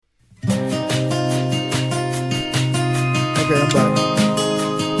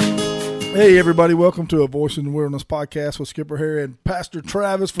Hey, everybody. Welcome to A Voice in the Wilderness podcast with Skipper Harry and Pastor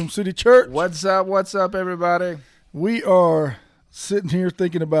Travis from City Church. What's up? What's up, everybody? We are sitting here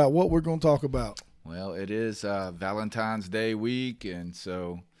thinking about what we're going to talk about. Well, it is Valentine's Day week, and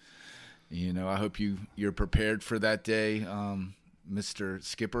so, I hope you're prepared for that day. Mr.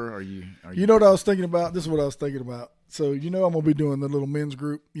 Skipper, are you? You know what I was thinking about? This is what I was thinking about. So, I'm going to be doing the little men's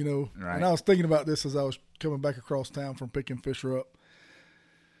group, Right. And I was thinking about this as I was coming back across town from picking Fisher up.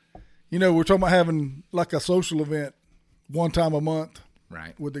 We're talking about having like a social event one time a month,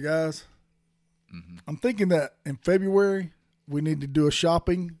 right, with the guys. Mm-hmm. I'm thinking that in February we need to do a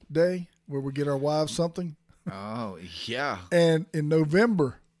shopping day where we get our wives something. Oh, yeah. And in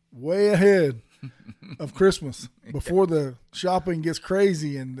November, way ahead of Christmas, before the shopping gets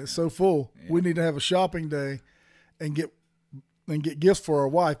crazy and it's so full, we need to have a shopping day and get gifts for our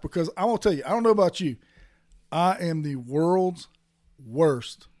wife. Because I will tell you, I don't know about you, I am the world's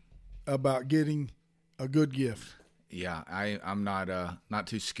worst about getting a good gift. Yeah, I'm not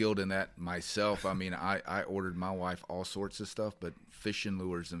too skilled in that myself. I mean, I ordered my wife all sorts of stuff, but fishing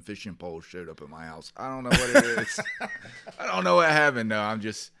lures and fishing poles showed up at my house. I don't know what it is. I don't know what happened. No, I'm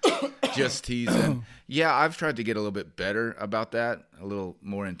just teasing. Yeah, I've tried to get a little bit better about that, a little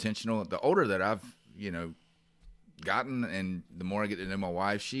more intentional. The older that I've, gotten, and the more I get to know my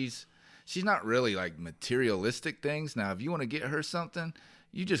wife, she's not really like materialistic things. Now, if you want to get her something,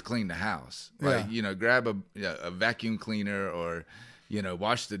 you just clean the house. Like, grab a vacuum cleaner or,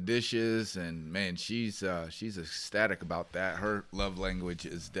 wash the dishes. And, man, she's ecstatic about that. Her love language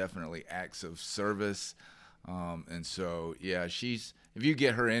is definitely acts of service. And so, yeah, if you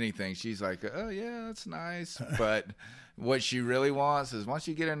get her anything, she's like, oh, yeah, that's nice. But what she really wants is once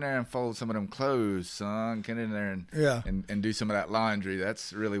you get in there and fold some of them clothes, son, get in there and do some of that laundry.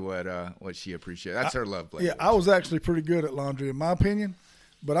 That's really what she appreciates. That's her love language. Yeah, I was actually pretty good at laundry, in my opinion.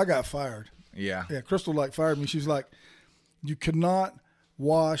 But I got fired. Yeah. Yeah, Crystal fired me. She's like, you cannot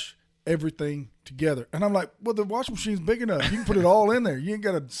wash everything together. And I'm like, well, the washing machine's big enough. You can put it all in there. You ain't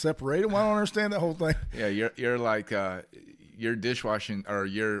got to separate them. I don't understand that whole thing. Yeah, you're like your dishwashing or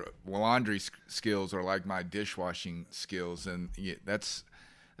your laundry skills are like my dishwashing skills, and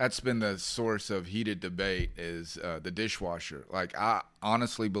that's been the source of heated debate is the dishwasher. Like, I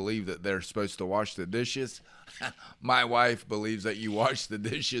honestly believe that they're supposed to wash the dishes. My wife believes that you wash the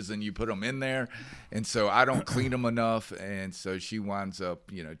dishes and you put them in there. And so I don't clean them enough. And so she winds up,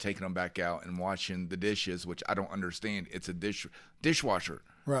 taking them back out and washing the dishes, which I don't understand. It's a dishwasher,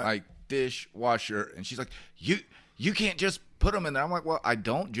 right? Like dishwasher. And she's like, you can't just put them in there. I'm like, well, I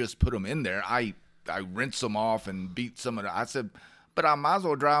don't just put them in there. I rinse them off and beat some of the, I said, but I might as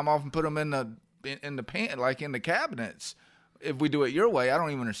well dry them off and put them in the pan, like in the cabinets. If we do it your way, I don't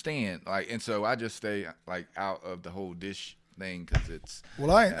even understand. And so I just stay out of the whole dish thing because it's. Well,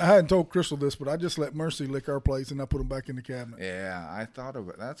 I hadn't told Crystal this, but I just let Mercy lick our plates and I put them back in the cabinet. Yeah, I thought of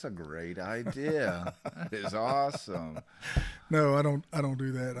it. That's a great idea. That is awesome. No, I don't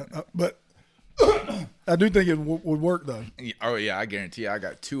do that. But I do think it would work though. Oh yeah, I guarantee you, I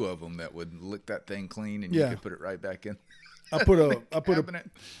got two of them that would lick that thing clean, and you could put it right back in. I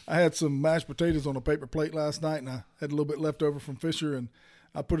had some mashed potatoes on a paper plate last night, and I had a little bit left over from Fisher, and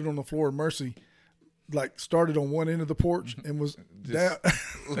I put it on the floor. And Mercy, started on one end of the porch and was down,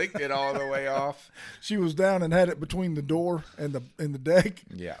 licked it all the way off. She was down and had it between the door and the deck,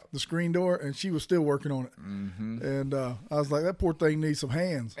 the screen door, and she was still working on it. Mm-hmm. And I was like, that poor thing needs some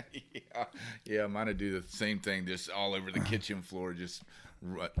hands. Yeah, mine would do the same thing, just all over the kitchen floor, just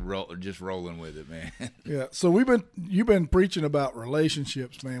rolling with it, man. Yeah. So you've been preaching about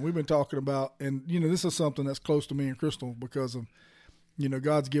relationships, man. We've been talking about, and this is something that's close to me and Crystal because of,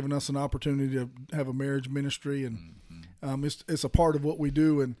 God's given us an opportunity to have a marriage ministry, and it's a part of what we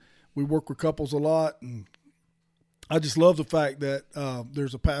do, and we work with couples a lot. And I just love the fact that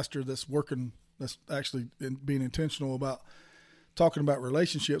there's a pastor that's actually being intentional about talking about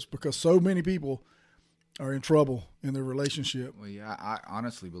relationships, because so many people are in trouble in their relationship. Well, yeah, I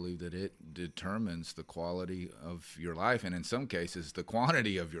honestly believe that it determines the quality of your life, and in some cases, the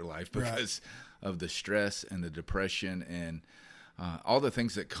quantity of your life, because of the stress and the depression and all the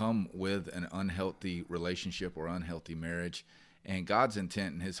things that come with an unhealthy relationship or unhealthy marriage. And God's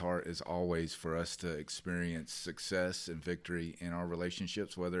intent in his heart is always for us to experience success and victory in our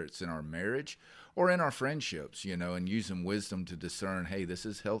relationships, whether it's in our marriage or in our friendships, and using wisdom to discern, hey, this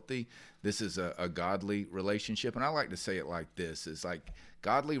is healthy. This is a godly relationship. And I like to say it like this. It's like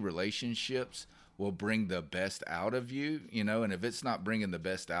godly relationships will bring the best out of you, and if it's not bringing the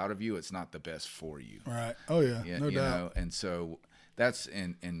best out of you, it's not the best for you. Right. Oh, yeah. No doubt. And so that's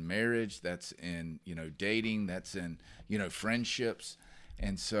in marriage, that's in, dating, that's in, friendships.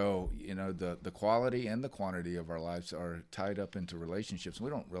 And so, the quality and the quantity of our lives are tied up into relationships. We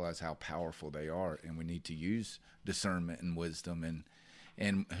don't realize how powerful they are, and we need to use discernment and wisdom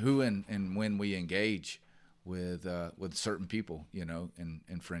and who and when we engage with certain people,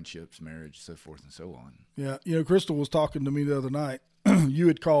 in friendships, marriage, so forth and so on. Yeah. Crystal was talking to me the other night. You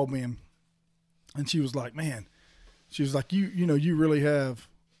had called me and she was like, man, you really have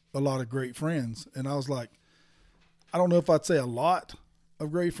a lot of great friends. And I was like, I don't know if I'd say a lot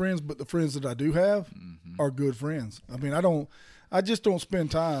of great friends, but the friends that I do have are good friends. I mean, I just don't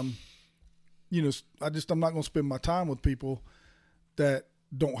spend time, I'm not going to spend my time with people that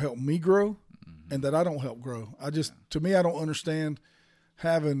don't help me grow and that I don't help grow. To me, I don't understand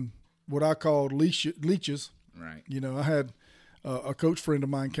having what I call leeches. Right. I had a coach friend of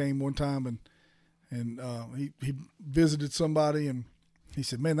mine came one time and he visited somebody and he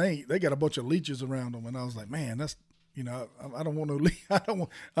said, man, they got a bunch of leeches around them. And I was like, man, that's, I don't want no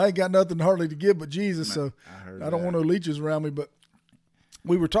I ain't got nothing hardly to give but Jesus. So I don't want no leeches around me. But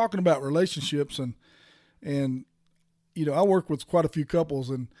we were talking about relationships and I work with quite a few couples,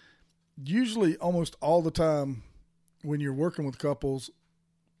 and usually almost all the time when you're working with couples,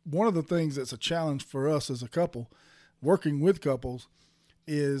 one of the things that's a challenge for us as a couple working with couples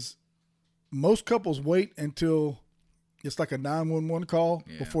is most couples wait until it's like a 911 call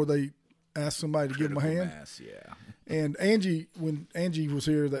before they ask somebody to give them a hand. Yeah. And when Angie was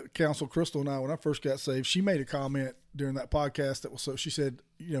here that counseled Crystal and I when I first got saved, she made a comment during that podcast she said,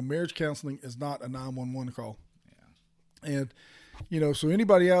 marriage counseling is not a 911 call. Yeah. And, so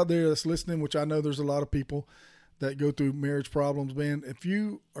anybody out there that's listening, which I know there's a lot of people that go through marriage problems, man, if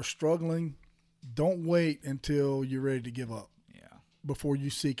you are struggling, don't wait until you're ready to give up before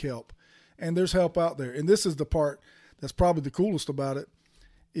you seek help. And there's help out there. And this is the part that's probably the coolest about it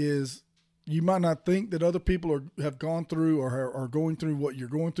is you might not think that other people have gone through or are going through what you're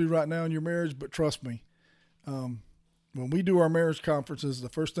going through right now in your marriage, but trust me, when we do our marriage conferences, the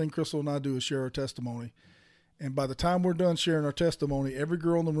first thing Crystal and I do is share our testimony. And by the time we're done sharing our testimony, every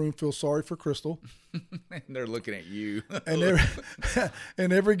girl in the room feels sorry for Crystal. And they're looking at you.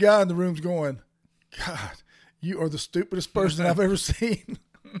 and every guy in the room's going, God, you are the stupidest person I've ever seen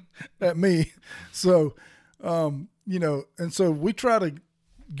at me. So, and so we try to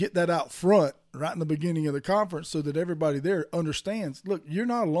get that out front right in the beginning of the conference so that everybody there understands, look, you're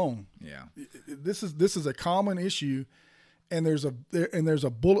not alone. Yeah. This is a common issue, and there's a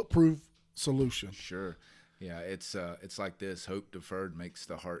bulletproof solution. Sure. Yeah, it's like this: hope deferred makes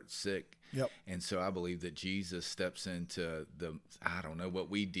the heart sick. Yep. And so I believe that Jesus steps into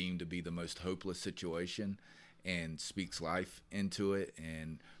what we deem to be the most hopeless situation and speaks life into it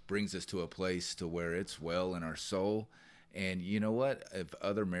and brings us to a place to where it's well in our soul. And you know what? If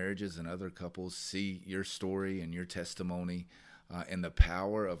other marriages and other couples see your story and your testimony and the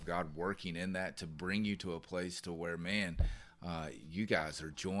power of God working in that to bring you to a place to where, man, you guys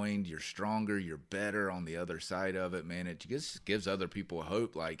are joined, you're stronger, you're better on the other side of it, man. It just gives other people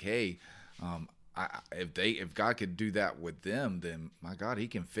hope. Like, hey, if God could do that with them, then my God, He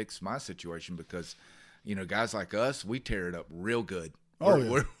can fix my situation because, guys like us, we tear it up real good.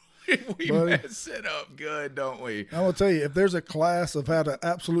 We mess it up good, don't we? I'm going to tell you, if there's a class of how to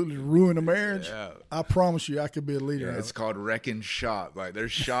absolutely ruin a marriage, I promise you I could be a leader. Yeah, it's called Wrecking Shop. Like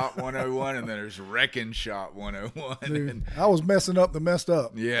there's Shop 101 and then there's Wrecking Shop 101. Dude, I was messing up the messed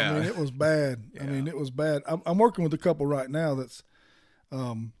up. Yeah. I mean, it was bad. Yeah. I mean, it was bad. I'm working with a couple right now that's,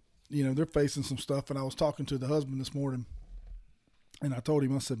 they're facing some stuff. And I was talking to the husband this morning and I told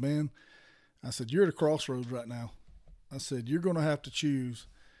him, I said, man, you're at a crossroads right now. I said, you're going to have to choose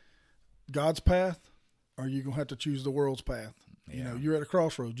God's path, or you're going to have to choose the world's path. Yeah. You're at a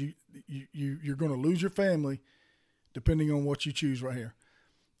crossroads. You're going to lose your family depending on what you choose right here.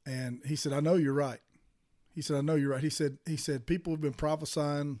 And he said, I know you're right. He said, people have been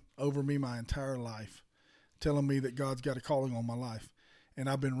prophesying over me my entire life, telling me that God's got a calling on my life, and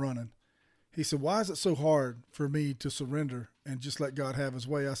I've been running. He said, why is it so hard for me to surrender and just let God have His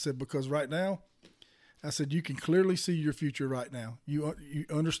way? I said, because right now, you can clearly see your future right now. You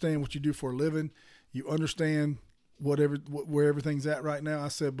understand what you do for a living. You understand where everything's at right now. I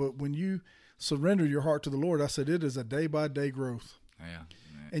said, but when you surrender your heart to the Lord, I said, it is a day-by-day growth. Yeah.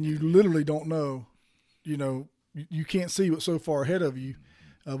 And you literally don't know, you can't see what's so far ahead of you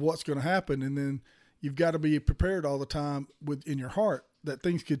of what's going to happen. And then you've got to be prepared all the time in your heart that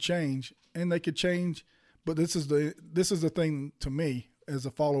things could change, and they could change. But this is the thing to me as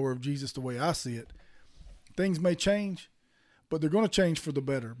a follower of Jesus, the way I see it. Things may change, but they're going to change for the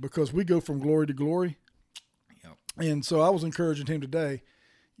better because we go from glory to glory. Yep. And so I was encouraging him today,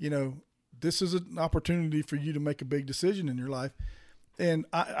 this is an opportunity for you to make a big decision in your life. And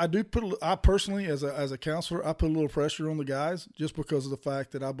I do I personally, as a counselor, I put a little pressure on the guys just because of the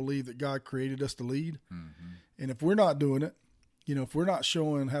fact that I believe that God created us to lead. Mm-hmm. And if we're not doing it, if we're not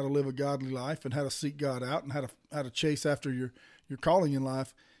showing how to live a godly life and how to seek God out and how to chase after your calling in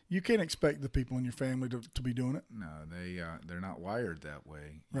life, you can't expect the people in your family to be doing it. No, they're not wired that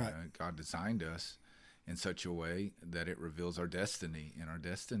way. Right. God designed us in such a way that it reveals our destiny, and our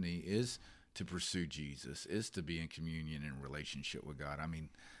destiny is to pursue Jesus, is to be in communion and relationship with God. I mean,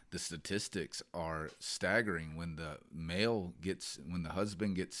 the statistics are staggering. When the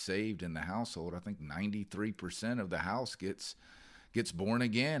husband gets saved in the household, I think 93% of the house gets born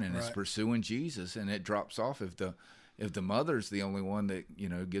again and is pursuing Jesus, and it drops off if the mother's the only one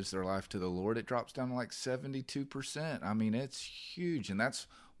that gives their life to the Lord, it drops down to like 72%. I mean, it's huge, and that's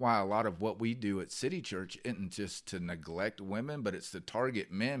why a lot of what we do at City Church isn't just to neglect women, but it's to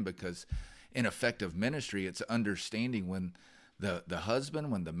target men, because in effective ministry, it's understanding when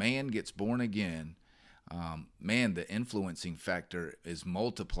the man gets born again, the influencing factor is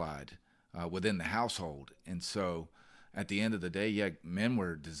multiplied within the household. And so at the end of the day, men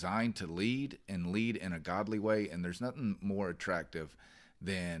were designed to lead in a godly way, and there's nothing more attractive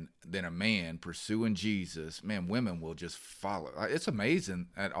than a man pursuing Jesus. Man, women will just follow. It's amazing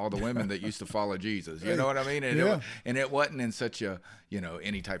at all the women that used to follow Jesus. You know what I mean? And it wasn't in such a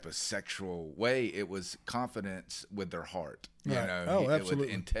any type of sexual way. It was confidence with their heart. Absolutely. With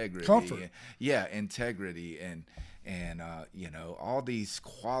integrity. Comfort. Integrity and all these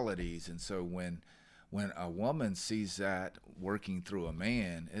qualities. And so when a woman sees that working through a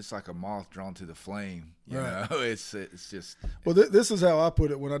man, it's like a moth drawn to the flame. You know, it's just. Well, this is how I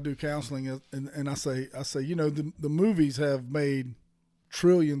put it when I do counseling, and I say, the movies have made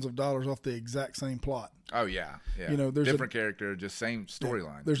trillions of dollars off the exact same plot. Oh yeah. There's different character, just same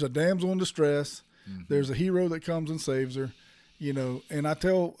storyline. There's a damsel in distress. Mm-hmm. There's a hero that comes and saves her. And I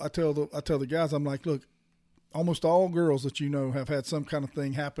tell the guys, I'm like, look, almost all girls that have had some kind of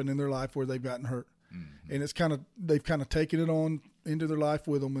thing happen in their life where they've gotten hurt. Mm-hmm. And they've kind of taken it on into their life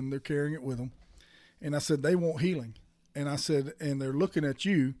with them, and they're carrying it with them. And I said, they want healing. And I said, and they're looking at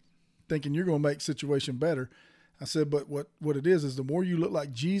you thinking you're going to make the situation better. I said, but what it is the more you look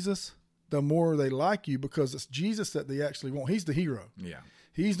like Jesus, the more they like you, because it's Jesus that they actually want. He's the hero. Yeah.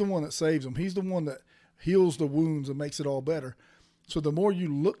 He's the one that saves them. He's the one that heals the wounds and makes it all better. So the more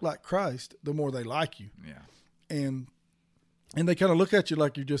you look like Christ, the more they like you. Yeah. And they kind of look at you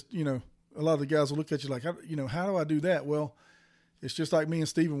like you're just, a lot of the guys will look at you like, how do I do that? Well, it's just like me and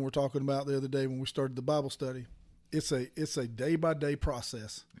Stephen were talking about the other day when we started the Bible study. It's a day-by-day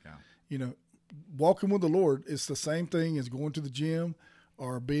process. Yeah. Walking with the Lord is the same thing as going to the gym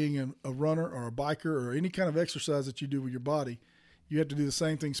or being a runner or a biker or any kind of exercise that you do with your body. You have to do the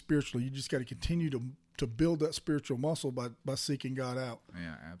same thing spiritually. You just got to continue to build that spiritual muscle by seeking God out.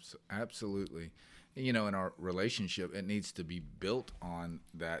 Yeah, absolutely. In our relationship, it needs to be built on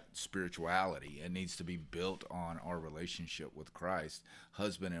that spirituality. It needs to be built on our relationship with Christ,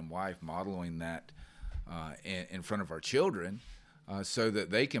 husband and wife, modeling that in front of our children, so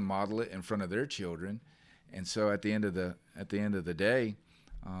that they can model it in front of their children. And so at the end of the day,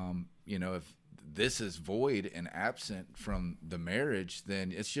 if this is void and absent from the marriage,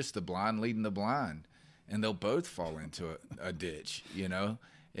 then it's just the blind leading the blind, and they'll both fall into a ditch.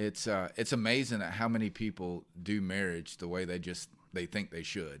 It's amazing at how many people do marriage the way they think they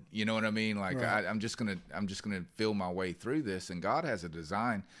should. You know what I mean? Like right. I'm just gonna feel my way through this, and God has a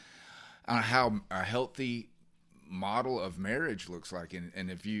design on how a healthy model of marriage looks like.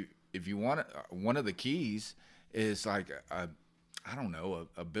 And if you want one of the keys is like a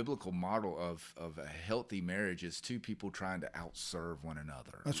biblical model of a healthy marriage is two people trying to outserve one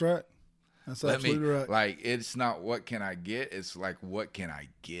another. That's right. That's absolutely right. Like, it's not what can I get, it's like what can I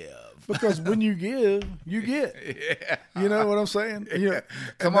give? Because when you give, you get. Yeah. You know what I'm saying?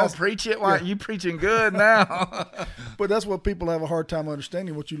 Come on, preach it. Why you preaching good now? But that's what people have a hard time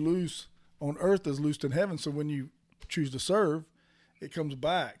understanding. What you lose on earth is loosed in heaven. So when you choose to serve, it comes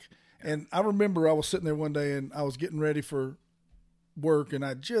back. Yeah. And I remember I was sitting there one day and I was getting ready for work, and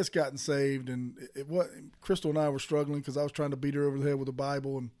I'd just gotten saved, and Crystal and I were struggling because I was trying to beat her over the head with the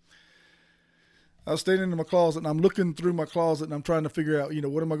Bible, and I was standing in my closet, and I'm looking through my closet, and I'm trying to figure out,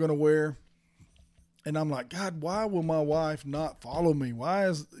 what am I going to wear? And I'm like, God, why will my wife not follow me? Why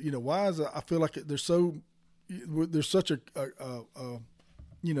is I feel like there's such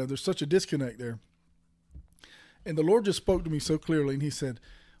a disconnect there. And the Lord just spoke to me so clearly, and he said,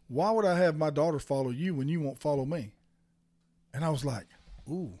 why would I have my daughter follow you when you won't follow me? And I was like,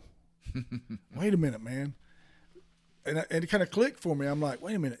 ooh, wait a minute, man. And it kind of clicked for me. I'm like,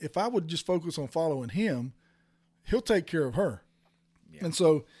 wait a minute. If I would just focus on following him, he'll take care of her. Yeah. And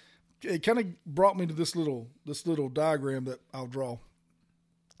so it kind of brought me to this little diagram that I'll draw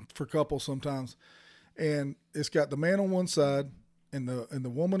for couples sometimes. And it's got the man on one side and the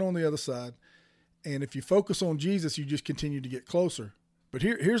woman on the other side. And if you focus on Jesus, you just continue to get closer. But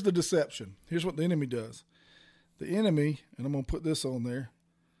here's the deception. Here's what the enemy does. The enemy, and I'm going to put this on there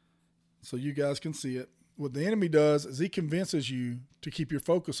so you guys can see it. What the enemy does is he convinces you to keep your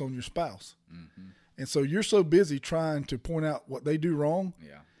focus on your spouse. Mm-hmm. And so you're so busy trying to point out what they do wrong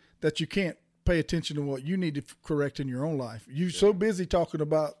that you can't pay attention to what you need to correct in your own life. You're so busy talking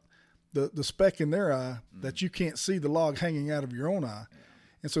about the speck in their eye that you can't see the log hanging out of your own eye. Yeah.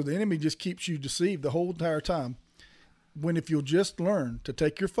 And so the enemy just keeps you deceived the whole entire time. When if you'll just learn to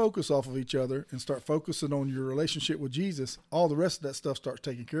take your focus off of each other and start focusing on your relationship with Jesus, all the rest of that stuff starts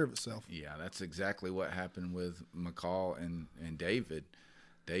taking care of itself. Yeah, that's exactly what happened with Michal and David.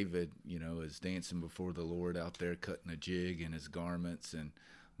 David, is dancing before the Lord out there cutting a jig in his garments, and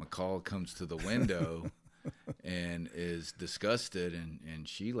Michal comes to the window and is disgusted, and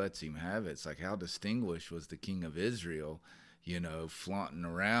she lets him have it. It's like, how distinguished was the king of Israel, flaunting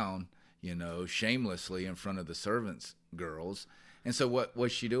around, shamelessly in front of the servants' girls. And so what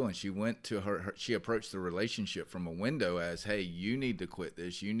was she doing? She went to she approached the relationship from a window as, hey, you need to quit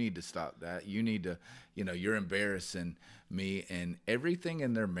this. You need to stop that. You need to, you're embarrassing me. And everything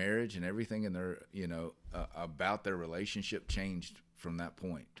in their marriage and everything in their, about their relationship changed from that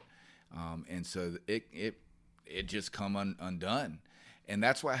point. And so it just come undone. And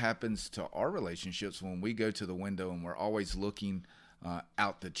that's what happens to our relationships when we go to the window and we're always looking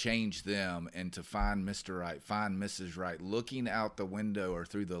out to change them and to find Mr. Right, find Mrs. Right, looking out the window or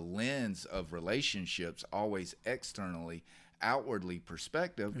through the lens of relationships, always externally, outwardly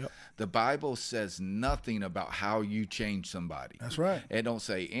perspective. Yep. The Bible says nothing about how you change somebody. That's right. It don't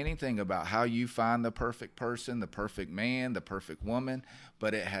say anything about how you find the perfect person, the perfect man, the perfect woman,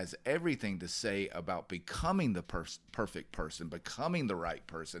 but it has everything to say about becoming the perfect person, becoming the right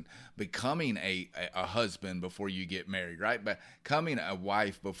person, becoming a husband before you get married, right? Becoming a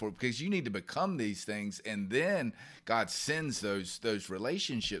wife before, because you need to become these things, and then God sends those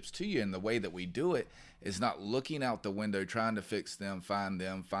relationships to you. And the way that we do it is not looking out the window, trying to fix them, find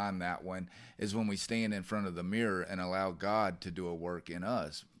that one, is when we stand in front of the mirror and allow God to do a work in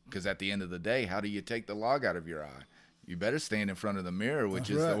us. Because at the end of the day, how do you take the log out of your eye? You better stand in front of the mirror, which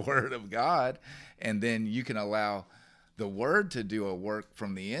is the Word of God, and then you can allow the Word to do a work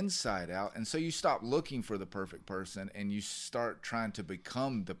from the inside out. And so you stop looking for the perfect person and you start trying to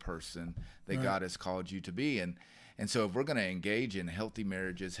become the person that God has called you to be. And so if we're going to engage in healthy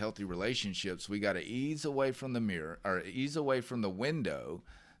marriages, healthy relationships, we got to ease away from the mirror, or ease away from the window,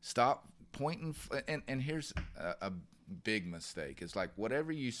 stop pointing. And here's a big mistake. It's like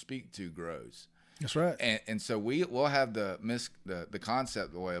whatever you speak to grows. That's right. And so we'll have the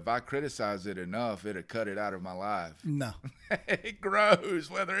concept, well, if I criticize it enough, it'll cut it out of my life. No. It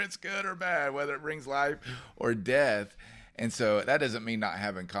grows, whether it's good or bad, whether it brings life or death. And so that doesn't mean not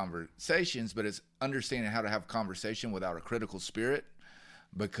having conversations, but it's understanding how to have conversation without a critical spirit.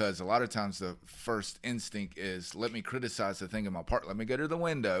 Because a lot of times the first instinct is, let me criticize the thing in my part. Let me go to the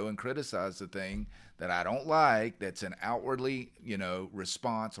window and criticize the thing that I don't like, that's an outwardly,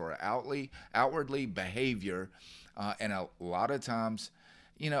 response or outwardly behavior. And a lot of times,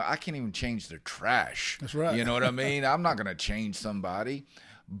 I can't even change their trash. That's right. You know what I mean? I'm not going to change somebody,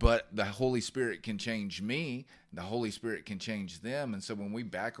 but the Holy Spirit can change me. The Holy Spirit can change them. And so when we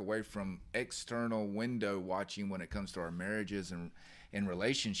back away from external window watching when it comes to our marriages and in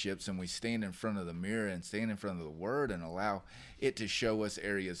relationships, and we stand in front of the mirror and stand in front of the Word and allow it to show us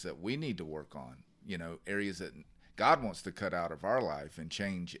areas that we need to work on, areas that God wants to cut out of our life and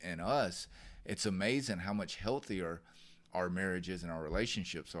change in us, it's amazing how much healthier our marriages and our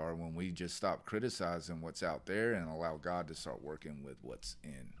relationships are when we just stop criticizing what's out there and allow God to start working with what's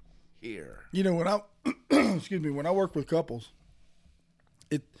in here. When I when I work with couples,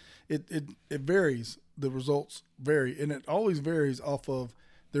 it varies. The results vary, and it always varies off of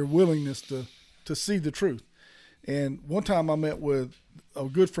their willingness to see the truth. And one time I met with a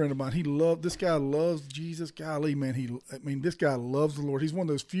good friend of mine. This guy loves Jesus. Golly, man, this guy loves the Lord. He's one of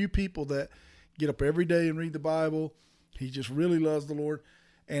those few people that get up every day and read the Bible. He just really loves the Lord.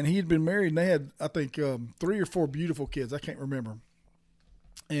 And he had been married, and they had, I think, 3 or 4 beautiful kids. I can't remember.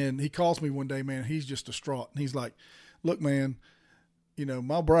 And he calls me one day, man. He's just distraught. And he's like, look, man,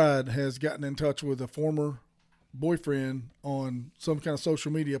 my bride has gotten in touch with a former boyfriend on some kind of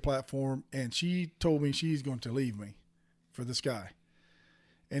social media platform, and she told me she's going to leave me for this guy.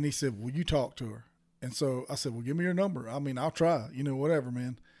 And he said, will you talk to her? And so I said, well, give me your number. I mean, I'll try, whatever,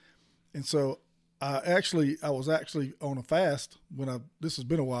 man. And so I was actually on a fast this has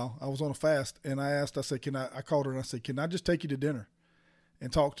been a while. I was on a fast, and I said, I called her and I said, can I just take you to dinner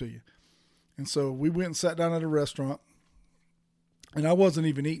and talk to you? And so we went and sat down at a restaurant, and I wasn't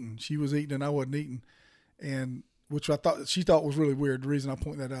even eating. She was eating and I wasn't eating. And which she thought was really weird. The reason I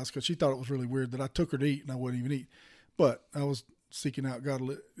point that out is because she thought it was really weird that I took her to eat and I wouldn't even eat. But I was seeking out God.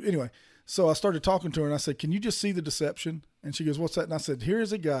 Anyway, so I started talking to her and I said, can you just see the deception? And she goes, what's that? And I said,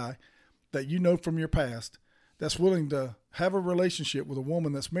 here's a guy that you know from your past that's willing to have a relationship with a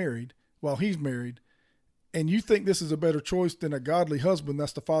woman that's married while he's married. And you think this is a better choice than a godly husband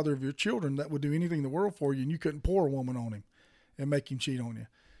that's the father of your children that would do anything in the world for you, and you couldn't pour a woman on him and make him cheat on you.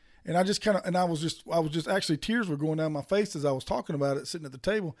 And I just I was just actually tears were going down my face as I was talking about it, sitting at the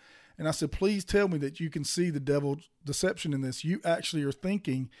table. And I said, please tell me that you can see the devil's deception in this. You actually are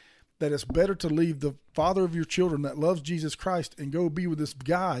thinking that it's better to leave the father of your children that loves Jesus Christ and go be with this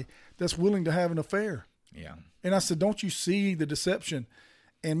guy that's willing to have an affair. Yeah. And I said, don't you see the deception?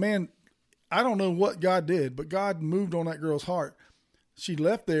 And man, I don't know what God did, but God moved on that girl's heart. She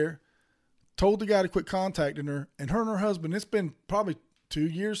left there, told the guy to quit contacting her, and her husband, it's been probably 2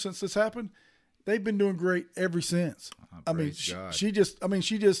 years since this happened. They've been doing great ever since. I mean,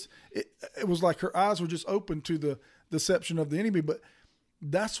 it was like her eyes were just open to the deception of the enemy, but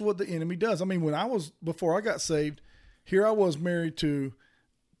that's what the enemy does. I mean, before I got saved, here I was married to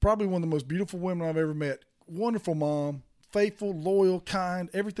probably one of the most beautiful women I've ever met. Wonderful mom, faithful, loyal, kind,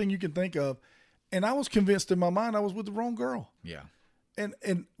 everything you can think of. And I was convinced in my mind I was with the wrong girl. Yeah.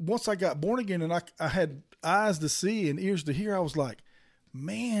 And once I got born again and I had eyes to see and ears to hear, I was like,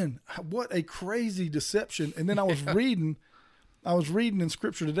 man, what a crazy deception. And then I was reading in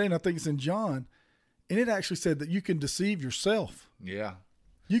scripture today, and I think it's in John, and it actually said that you can deceive yourself. Yeah.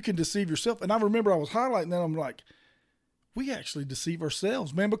 You can deceive yourself. And I remember I was highlighting that. I'm like, we actually deceive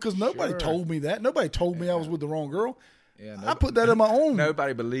ourselves, man, because nobody told me that. Nobody told me I was with the wrong girl. Yeah, I put that in my own.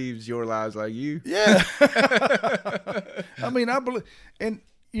 Nobody believes your lies like you. Yeah. I mean, I believe, and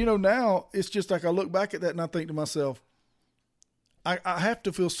now it's just like I look back at that and I think to myself, I have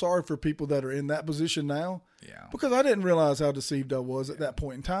to feel sorry for people that are in that position now. Yeah. Because I didn't realize how deceived I was at that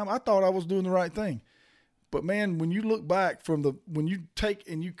point in time. I thought I was doing the right thing. But man, when you look back when you take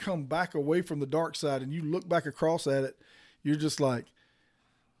and you come back away from the dark side and you look back across at it, you're just like,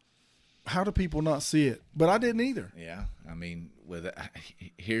 how do people not see it? But I didn't either. Yeah. I mean,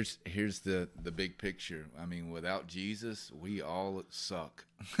 here's the big picture. I mean, without Jesus, we all suck.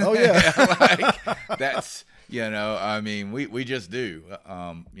 Oh yeah. That's, I mean, we just do,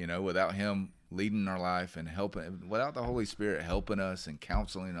 without him leading our life and helping, without the Holy Spirit helping us and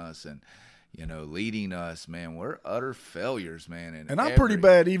counseling us and, leading us, man, we're utter failures, man. And I'm pretty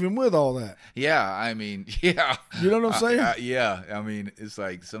bad even with all that. Yeah, I mean, yeah. You know what I'm saying? Yeah. I mean, it's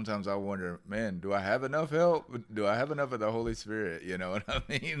like sometimes I wonder, man, do I have enough help? Do I have enough of the Holy Spirit? You know what I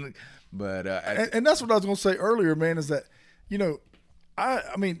mean? But and that's what I was going to say earlier, man, is that,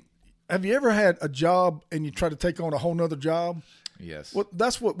 I mean, have you ever had a job and you try to take on a whole nother job? Yes. Well,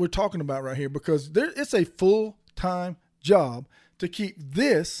 that's what we're talking about right here, because it's a full-time job to keep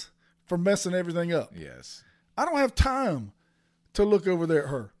this from messing everything up. Yes. I don't have time to look over there at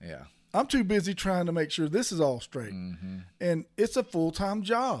her. Yeah. I'm too busy trying to make sure this is all straight. Mm-hmm. And it's a full-time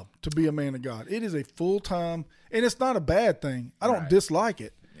job to be a man of God. It is a full-time, and it's not a bad thing. I don't dislike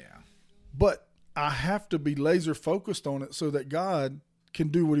it. Yeah. But I have to be laser focused on it so that God can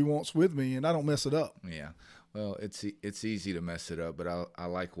do what he wants with me and I don't mess it up. Yeah. Well, it's easy to mess it up, but I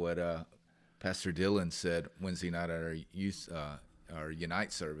like what Pastor Dylan said Wednesday night at our youth our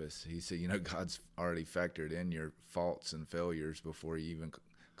Unite service. He said, God's already factored in your faults and failures before he even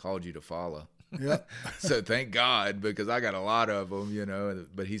called you to follow. Yeah. So thank God, because I got a lot of them,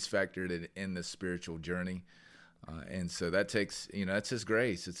 but he's factored it in the spiritual journey. And so that takes, that's his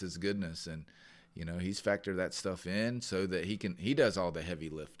grace. It's his goodness. And, he's factored that stuff in so that he does all the heavy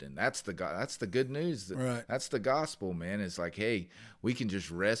lifting. That's the good news. Right. That's the gospel, man. It's like, hey, we can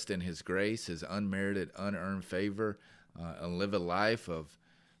just rest in his grace, his unmerited, unearned favor, and live a life of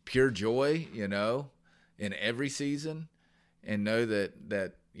pure joy, in every season, and know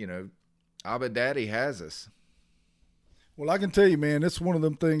that Abba Daddy has us. Well, I can tell you, man, it's one of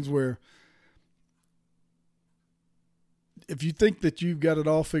them things where if you think that you've got it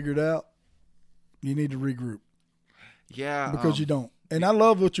all figured out, you need to regroup. Yeah. Because you don't. And I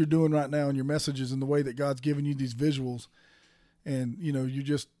love what you're doing right now in your messages and the way that God's given you these visuals. And,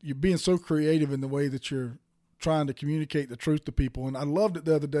 you're being so creative in the way that you're trying to communicate the truth to people. And I loved it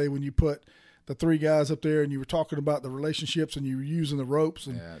the other day when you put the three guys up there and you were talking about the relationships and you were using the ropes.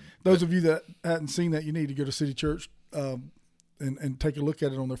 And those of you that hadn't seen that, you need to go to City Church and take a look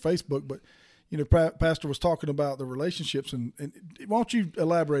at it on their Facebook. But, Pastor was talking about the relationships, and why don't you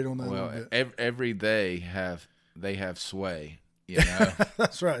elaborate on that a little bit? Every day they have sway.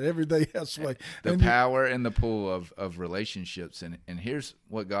 That's right. Every day has sway. The power and the pull of relationships. And here's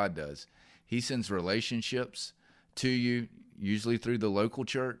what God does. He sends relationships to you, usually through the local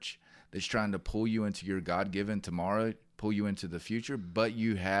church, that's trying to pull you into your God-given tomorrow, pull you into the future, but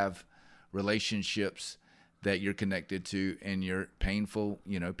you have relationships that you're connected to in your painful,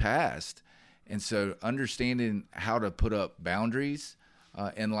 past. And so understanding how to put up boundaries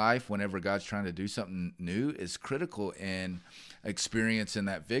in life whenever God's trying to do something new is critical in experiencing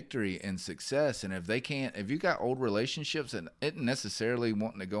that victory and success. And if you got old relationships and isn't necessarily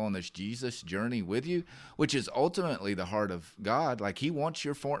wanting to go on this Jesus journey with you, which is ultimately the heart of God, like he wants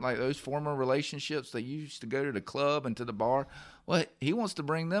like those former relationships that you used to go to the club and to the bar. Well, he wants to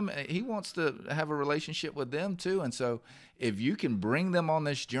bring them. He wants to have a relationship with them too. And so if you can bring them on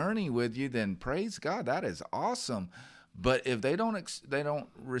this journey with you, then praise God, that is awesome. But if they don't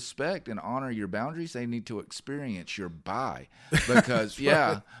respect and honor your boundaries, they need to experience your bye, because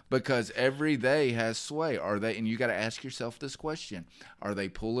because every day has sway. And you got to ask yourself this question: are they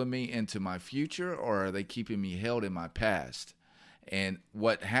pulling me into my future, or are they keeping me held in my past? And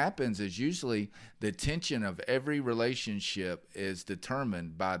what happens is usually the tension of every relationship is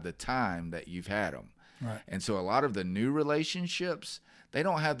determined by the time that you've had them. Right. And so a lot of the new relationships, they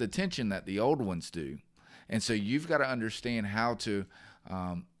don't have the tension that the old ones do. And so you've got to understand how to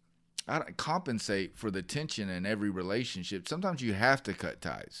compensate for the tension in every relationship. Sometimes you have to cut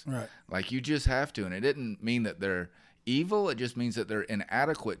ties. Right. Like you just have to. And it didn't mean that they're evil. It just means that they're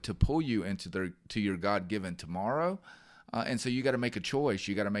inadequate to pull you into your God-given tomorrow. And so you got to make a choice.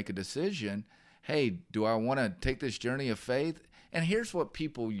 You got to make a decision. Hey, do I want to take this journey of faith? And here's what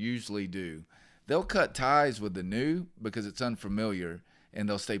people usually do. They'll cut ties with the new because it's unfamiliar, and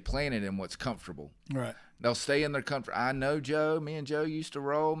they'll stay planted in what's comfortable. Right. They'll stay in their comfort. I know Joe. Me and Joe used to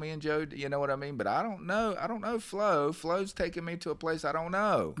roll. Me and Joe, you know what I mean? But I don't know. I don't know Flo. Flo's taking me to a place I don't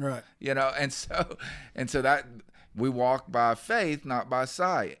know. Right. And so that we walk by faith, not by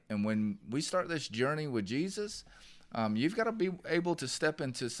sight. And when we start this journey with Jesus, you've got to be able to step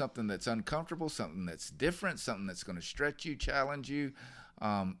into something that's uncomfortable, something that's different, something that's going to stretch you, challenge you.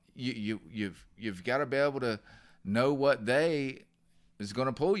 You've got to be able to know what is going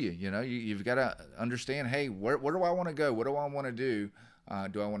to pull you. You've got to understand, hey, where do I want to go? What do I want to do?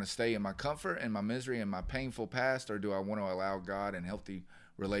 Do I want to stay in my comfort and my misery and my painful past, or do I want to allow God and healthy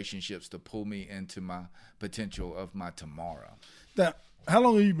relationships to pull me into my potential of my tomorrow? Now, how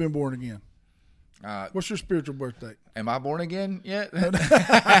long have you been born again? What's your spiritual birthday? Am I born again yet?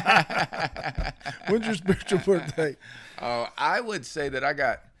 When's your spiritual birthday? I would say that I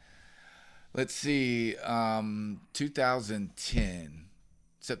got, 2010.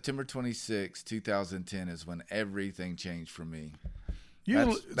 September 26, 2010 is when everything changed for me.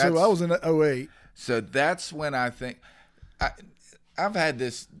 So I was in 08. So that's when I think I've had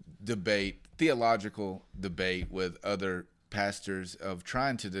this theological debate with other pastors of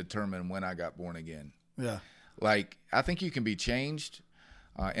trying to determine when I got born again. Yeah. Like, I think you can be changed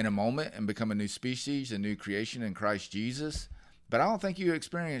in a moment and become a new species, a new creation in Christ Jesus. But I don't think you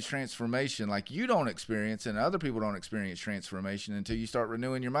experience transformation, like you don't experience and other people don't experience transformation until you start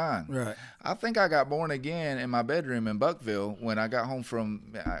renewing your mind. Right. I think I got born again in my bedroom in Buckville when I got home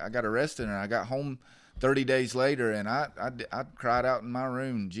I got arrested, and I got home 30 days later, and I cried out in my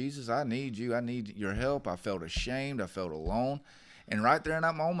room, Jesus, I need you. I need your help. I felt ashamed. I felt alone. And right there in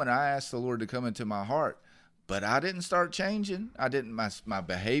that moment, I asked the Lord to come into my heart. But I didn't start changing. My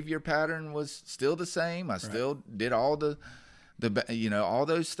behavior pattern was still the same. I still did all all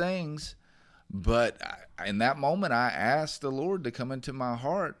those things. But in that moment, I asked the Lord to come into my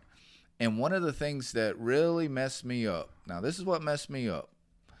heart. And one of the things that really messed me up, now this is what messed me up,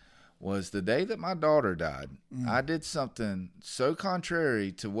 was the day that my daughter died. I did something so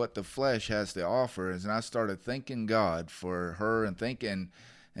contrary to what the flesh has to offer, and I started thanking God for her and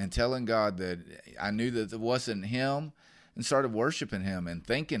telling God that I knew that it wasn't him, and started worshiping him and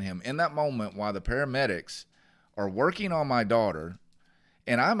thanking him in that moment while the paramedics are working on my daughter,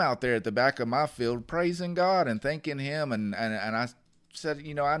 and I'm out there at the back of my field praising God and thanking him, and I said,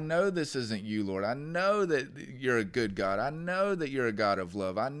 I know this isn't you, Lord. I know that you're a good God. I know that you're a God of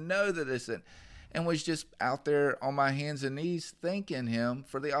love. I know that this isn't, and was just out there on my hands and knees thanking him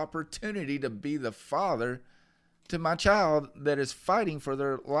for the opportunity to be the father to my child that is fighting for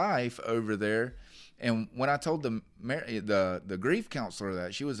their life over there. And when I told the grief counselor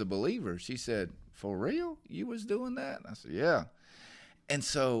that, she was a believer. She said, "For real? You was doing that?" And I said, "Yeah." And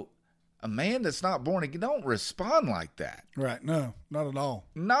so a man that's not born again don't respond like that. Right. No, not at all.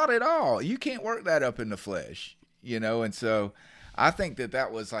 Not at all. You can't work that up in the flesh, And so I think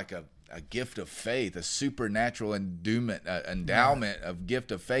that was like a gift of faith, a supernatural endowment of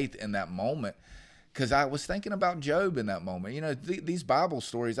gift of faith in that moment. Because I was thinking about Job in that moment. These Bible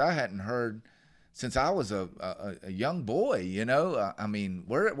stories I hadn't heard since I was a young boy. I mean,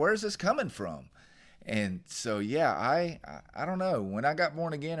 where is this coming from? And so, yeah, I don't know. When I got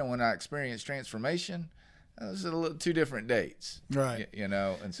born again and when I experienced transformation, those are two different dates. Right.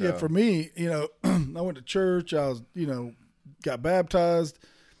 And so. Yeah, for me, I went to church. I was, got baptized,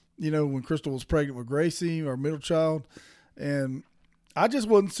 when Crystal was pregnant with Gracie, our middle child. And I just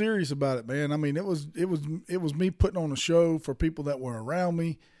wasn't serious about it, man. I mean, it was me putting on a show for people that were around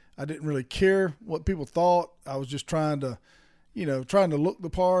me. I didn't really care what people thought. I was just trying to look the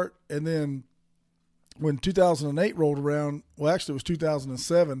part. And then when 2008 rolled around, well, actually it was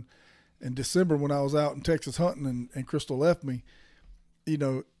 2007 in December when I was out in Texas hunting and Crystal left me,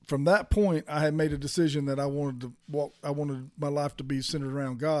 from that point I had made a decision that I wanted my life to be centered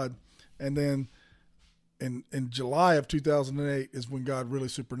around God. And then in July of 2008 is when God really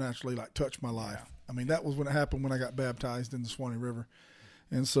supernaturally touched my life. I mean, that was when it happened, when I got baptized in the Swanee River.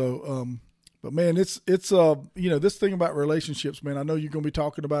 And so, but man, it's this thing about relationships, man, I know you're going to be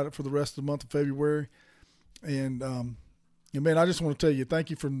talking about it for the rest of the month of February. And man, I just want to tell you, thank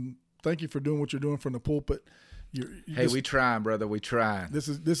you for doing what you're doing from the pulpit. We trying, brother. We trying. This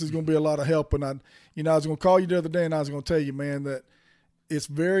is going to be a lot of help. And I was going to call you the other day and I was going to tell you, man, that it's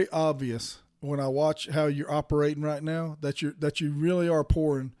very obvious when I watch how you're operating right now that you really are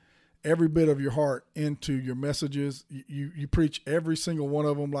pouring every bit of your heart into your messages. You preach every single one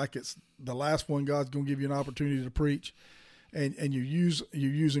of them like it's the last one God's going to give you an opportunity to preach, and you're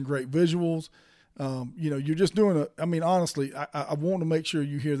using great visuals. You're just doing honestly, I want to make sure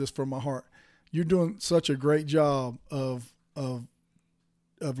you hear this from my heart. You're doing such a great job of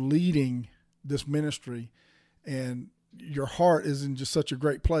leading this ministry, and your heart is in just such a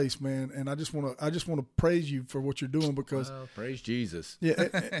great place, man. And I just want to praise you for what you're doing, because praise Jesus. Yeah.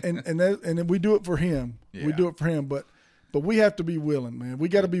 And we do it for him. Yeah. We do it for him, but we have to be willing, man. We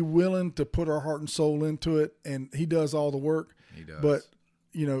got to be willing to put our heart and soul into it. And he does all the work. He does. But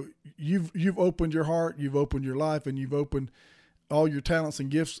you've opened your heart, you've opened your life, and you've opened all your talents and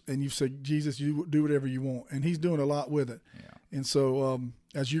gifts. And you've said, Jesus, you do whatever you want. And he's doing a lot with it. Yeah. And so,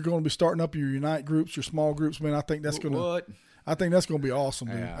 as you're going to be starting up your Unite groups, your small groups, man, I think that's going to be awesome,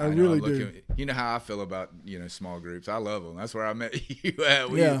 dude. Yeah, I really do. You know how I feel about, small groups. I love them. That's where I met you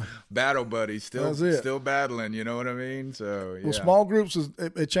at. Battle buddies, still battling, you know what I mean? So, yeah. Well, small groups,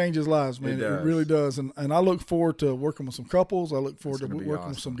 it changes lives, man. It really does. And I look forward to working with some couples. I look forward to working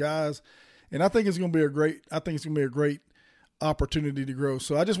with some guys. And I think it's going to be a great opportunity to grow.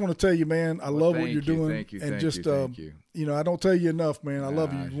 So I just want to tell you, man, I love what you're doing. Thank you. I don't tell you enough, man. I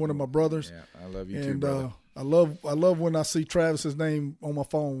love you. You're one of my brothers. Yeah, I love you too, brother. I love when I see Travis's name on my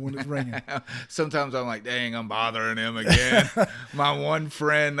phone when it's ringing. Sometimes I'm like, dang, I'm bothering him again. My one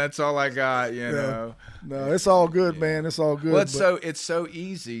friend, that's all I got, know. No, it's all good, man. It's all good. Well, it's so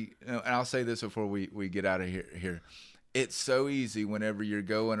easy, and I'll say this before we get out of here. It's so easy whenever you're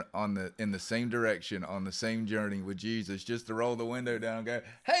going in the same direction, on the same journey with Jesus, just to roll the window down and go,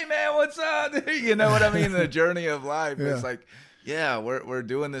 hey, man, what's up? You know what I mean? The journey of life. Yeah. It's like, yeah, we're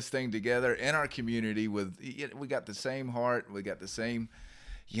doing this thing together in our community we got the same heart. We got the same,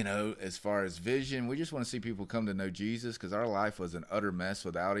 as far as vision. We just want to see people come to know Jesus, because our life was an utter mess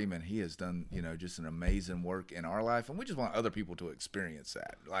without him, and he has done, just an amazing work in our life. And we just want other people to experience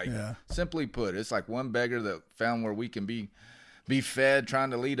that. Simply put, it's like one beggar that found where we can be fed, trying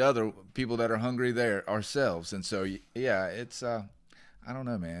to lead other people that are hungry there ourselves. And so, yeah, it's I don't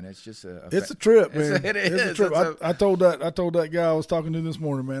know, man. It's just it's a trip, man. It is. It's a trip. I told that guy I was talking to this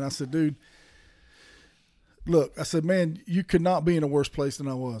morning, man. I said, dude, look, I said, man, you could not be in a worse place than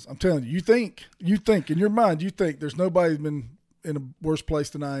I was. I'm telling you. You think in your mind, there's nobody's been in a worse place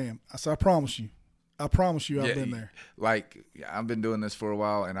than I am. I said, I promise you, I've been there. Like, I've been doing this for a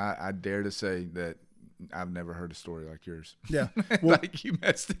while, and I dare to say that I've never heard a story like yours. Yeah. Well, like you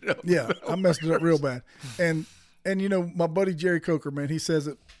messed it up. Yeah, I messed it up real bad. And my buddy Jerry Coker, man, he says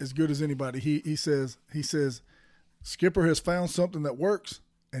it as good as anybody. He says Skipper has found something that works,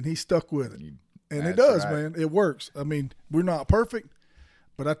 and he's stuck with it. And it does, right, man. It works. I mean, we're not perfect,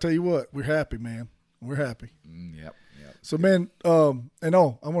 but I tell you what, we're happy, man. We're happy. Yep. So, man, I want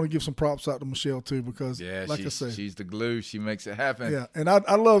to give some props out to Michelle, too, because, like I said, she's the glue. She makes it happen. Yeah, and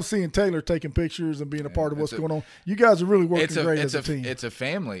I love seeing Taylor taking pictures and being a part of what's going on. You guys are really working great as a team. It's a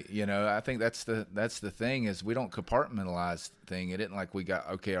family, I think that's the thing is we don't compartmentalize thing. It isn't like we got,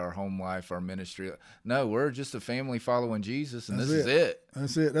 okay, our home life, our ministry. No, we're just a family following Jesus, and this is it.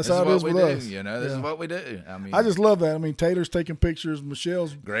 That's it. That's how it is with us. You know, this is what we do. I mean, I just love that. I mean, Taylor's taking pictures.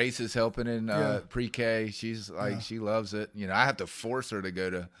 Michelle's Grace is helping in pre-K. She's like, she loves it. You know, I have to force her to go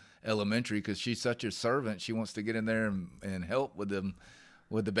to elementary because she's such a servant. She wants to get in there and help with them.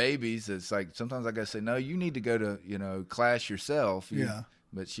 With the babies, it's like sometimes I gotta say, no, you need to go to, you know, class yourself.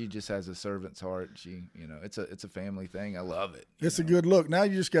 But she just has a servant's heart. She, you know, it's a family thing. I love it. It's a good look. Now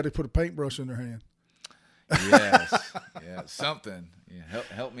you just got to put a paintbrush in their hand. Yes, yeah, something. Yeah,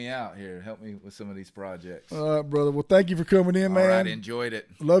 help me out here. Help me with some of these projects. All right, brother. Well, thank you for coming in, man. All right, enjoyed it.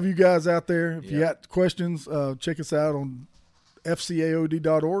 Love you guys out there. If you got questions, check us out on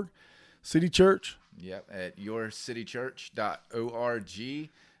fcaod.org, City Church. Yep, at yourcitychurch.org.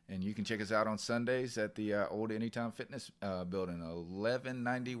 And you can check us out on Sundays at the old Anytime Fitness building,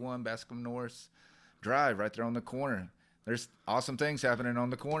 1191 Bascom North Drive, right there on the corner. There's awesome things happening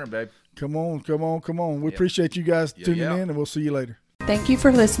on the corner, babe. Come on. We appreciate you guys tuning in, and we'll see you later. Thank you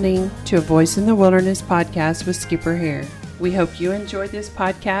for listening to A Voice in the Wilderness podcast with Skipper Hare. We hope you enjoyed this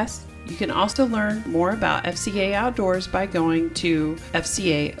podcast. You can also learn more about FCA Outdoors by going to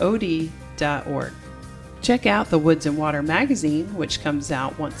fcaod.org. Check out the Woods and Water magazine, which comes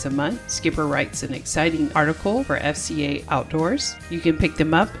out once a month. Skipper writes an exciting article for FCA Outdoors. You can pick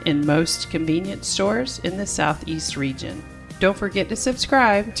them up in most convenience stores in the Southeast region. Don't forget to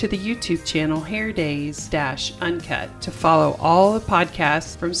subscribe to the YouTube channel Hare Days-Uncut to follow all the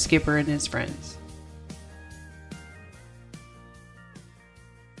podcasts from Skipper and his friends.